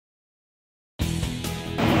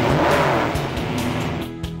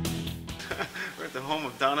home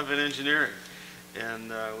of Donovan Engineering,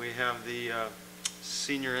 and we have the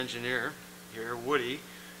senior engineer here, Woody,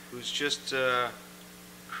 who's just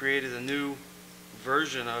created a new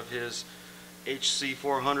version of his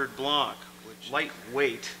HC400 block, which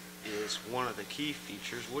lightweight is one of the key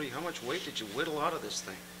features. Woody, how much weight did you whittle out of this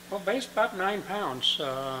thing? Well, based about 9 pounds.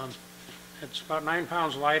 It's about 9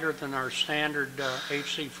 pounds lighter than our standard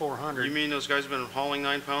HC400. You mean those guys have been hauling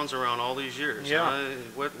 9 pounds around all these years? Yeah.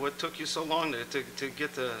 What took you so long to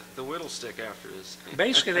get the whittle stick after this?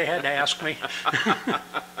 Basically, they had to ask me.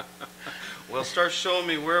 Well, start showing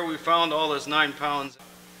me where we found all this 9 pounds.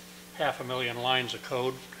 500,000 lines of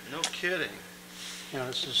code. No kidding. You know,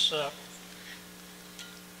 this is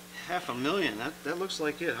 500,000. That looks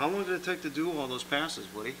like it. How long did it take to do all those passes,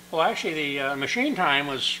 Woody? well, actually, the machine time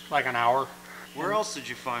was like an hour. Where else did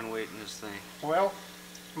you find weight in this thing? Well,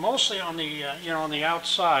 mostly on the you know, on the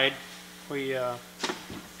outside. We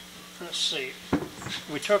let's see.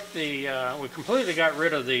 We took the we completely got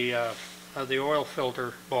rid of the oil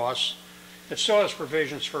filter boss. It still has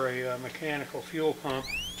provisions for a mechanical fuel pump,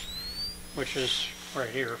 which is right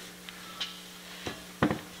here.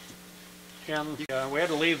 And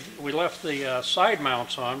we left the side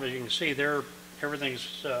mounts on, but you can see there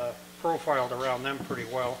everything's profiled around them pretty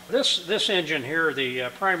well. This engine here, the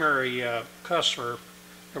primary customer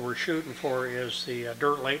that we're shooting for is the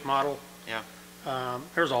dirt late model. Yeah.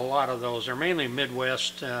 There's a lot of those. They're mainly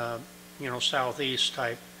Midwest, you know, Southeast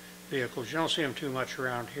type vehicles. You don't see them too much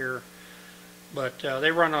around here, but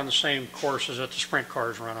they run on the same courses that the sprint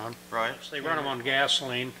cars run on. Right. So they run them on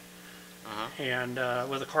gasoline and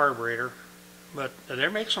with a carburetor. But they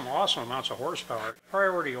make some awesome amounts of horsepower.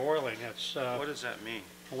 Priority oiling, it's... what does that mean?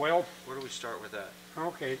 Well... Where do we start with that?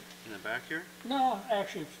 Okay. In the back here? No,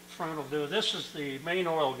 actually front will do. This is the main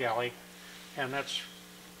oil galley, and that's...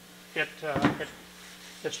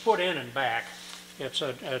 it's put in and back. It's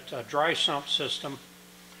a dry sump system.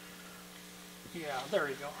 Yeah, there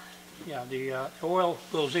you go. Yeah, the oil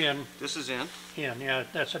goes in. This is in? Yeah,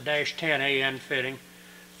 that's a -10 AN fitting,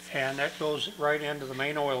 and that goes right into the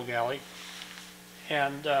main oil galley.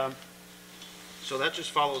 And so that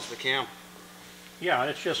just follows the cam? Yeah,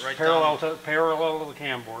 it's just right parallel to the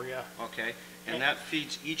cam bore, yeah. Okay, and that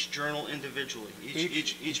feeds each journal individually,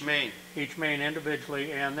 each main? Each main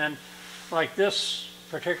individually, and then like this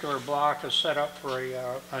particular block is set up for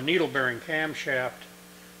a needle bearing camshaft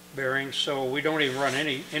bearing, so we don't even run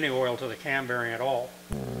any oil to the cam bearing at all.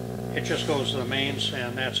 It just goes to the mains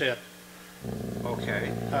and that's it.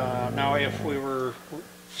 Okay. Now if we were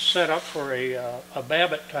set up for a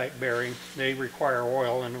Babbitt type bearing, they require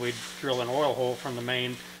oil, and we'd drill an oil hole from the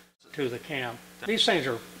main to the cam. These things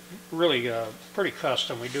are really pretty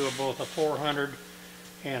custom. We do both a 400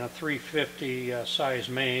 and a 350 size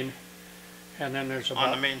main, and then there's about...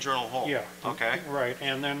 On the main journal hole? Yeah. Okay. Right,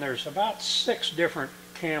 and then there's about 6 different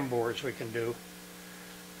cam bores we can do,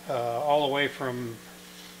 all the way from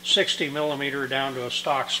 60 millimeter down to a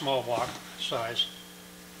stock small block size.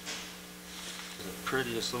 The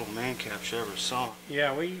prettiest little main caps you ever saw.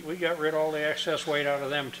 Yeah, we got rid of all the excess weight out of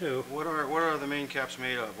them too. What are the main caps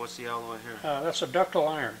made of? What's the alloy here? That's a ductile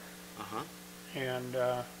iron. Uh-huh. And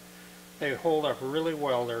they hold up really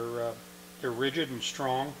well. They're rigid and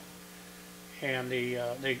strong, and the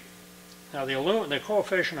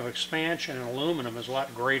coefficient of expansion in aluminum is a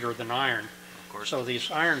lot greater than iron. Of course. So these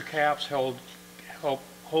iron caps help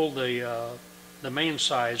hold the main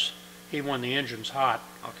size even when the engine's hot.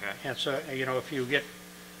 Okay. And so, you know, if you get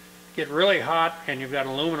really hot and you've got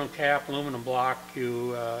an aluminum cap, aluminum block,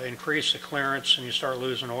 you increase the clearance and you start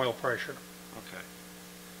losing oil pressure. Okay.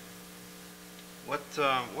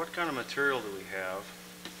 What kind of material do we have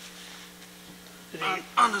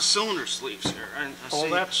on the cylinder sleeves here? Well,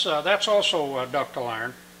 that's also ductile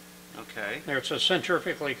iron. Okay. It's a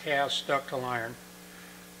centrifugally cast ductile iron.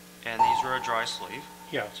 And these are a dry sleeve?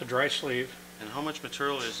 Yeah, it's a dry sleeve. And how much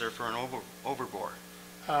material is there for an overbore?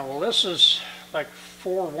 Well, this is like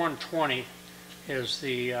 4/120 is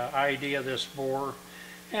the idea of this bore,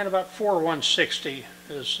 and about 4/160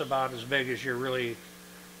 is about as big as you really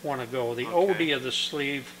want to go. The OD of the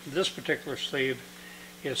sleeve, this particular sleeve,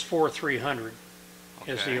 is 4/300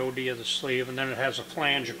 is the OD of the sleeve, and then it has a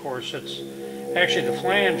flange, of course. It's actually, the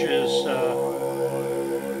flange is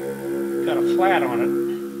got a flat on it.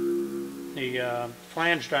 The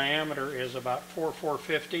flange diameter is about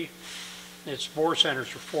 4/450. Its bore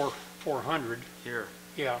centers are 400. Here.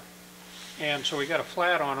 Yeah. And so we got a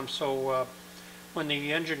flat on them, so when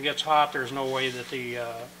the engine gets hot, there's no way that the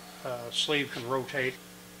sleeve can rotate.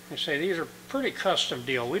 I say these are pretty custom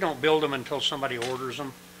deal. We don't build them until somebody orders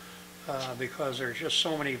them because there's just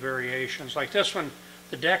so many variations. Like this one,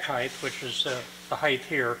 the deck height, which is the height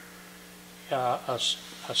here, a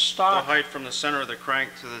The stock, height from the center of the crank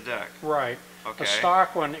to the deck. right. Okay. The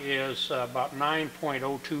stock one is about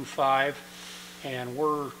 9.025, and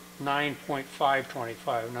we're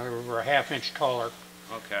 9.525. In other words, we're a half-inch taller.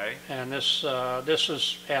 Okay. And this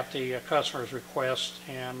is at the customer's request,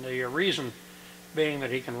 and the reason being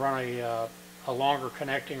that he can run a longer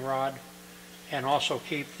connecting rod and also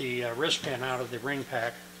keep the wrist pin out of the ring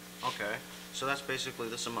pack. Okay. So that's basically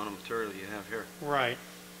this amount of material you have here. Right.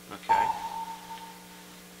 Okay.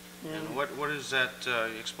 And what is that,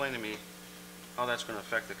 explain to me how that's going to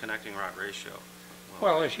affect the connecting rod ratio?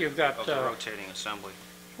 Well, if you've got Of the rotating assembly.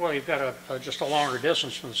 well, you've got just a longer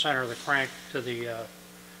distance from the center of the crank to the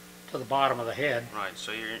bottom of the head. Right,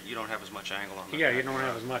 so you don't have as much angle on the Yeah, you don't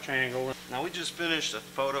have as much angle. Now, we just finished a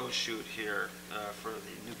photo shoot here for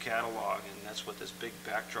the new catalog, and that's what this big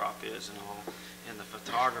backdrop is and all. And the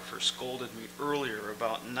photographer scolded me earlier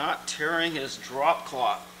about not tearing his drop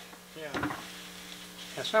cloth. Yeah.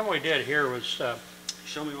 And something we did here was,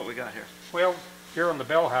 Show me what we got here. well, here on the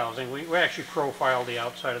bell housing, we actually profiled the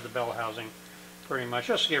outside of the bell housing pretty much,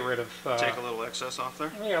 just to get rid of... Take a little excess off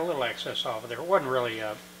there? Yeah, a little excess off of there. It wasn't really,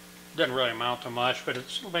 doesn't really amount to much, but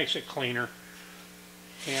it makes it cleaner.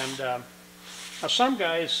 And now some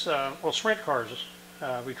guys, well, sprint cars,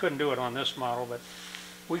 we couldn't do it on this model, but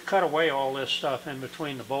we cut away all this stuff in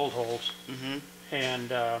between the bolt holes. Mm-hmm.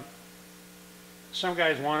 And some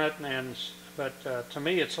guys want it, but to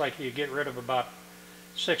me, it's like you get rid of about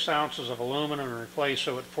 6 ounces of aluminum and replace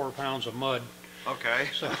it with 4 pounds of mud. Okay.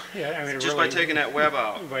 So, yeah, I mean, Just by taking that web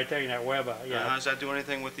out? By taking that web out, yeah. Does that do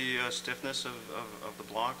anything with the stiffness of the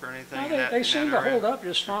block or anything? No, they seem to hold up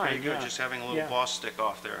just fine. Pretty good, yeah. Just having a little Yeah. boss stick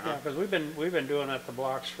off there, huh? Yeah, because we've been doing that to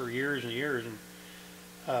blocks for years and years, and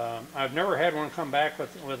I've never had one come back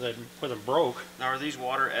with a broke. Now, are these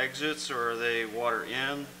water exits or are they water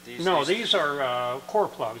in? No, these are core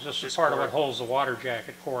plugs. This is Just part of core. what holds the water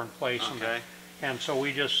jacket core in place. Okay. And so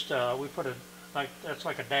we just we put that's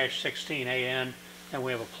like a -16 AN, and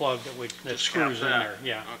we have a plug that Just screws in snap that. there.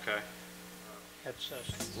 Yeah. Okay. That's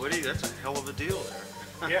Woody, that's a hell of a deal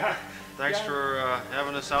there. yeah. Thanks Yeah. for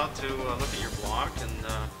having us out to look at your block, and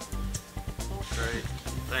great.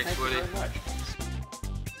 Thanks, Thank you Woody. very much.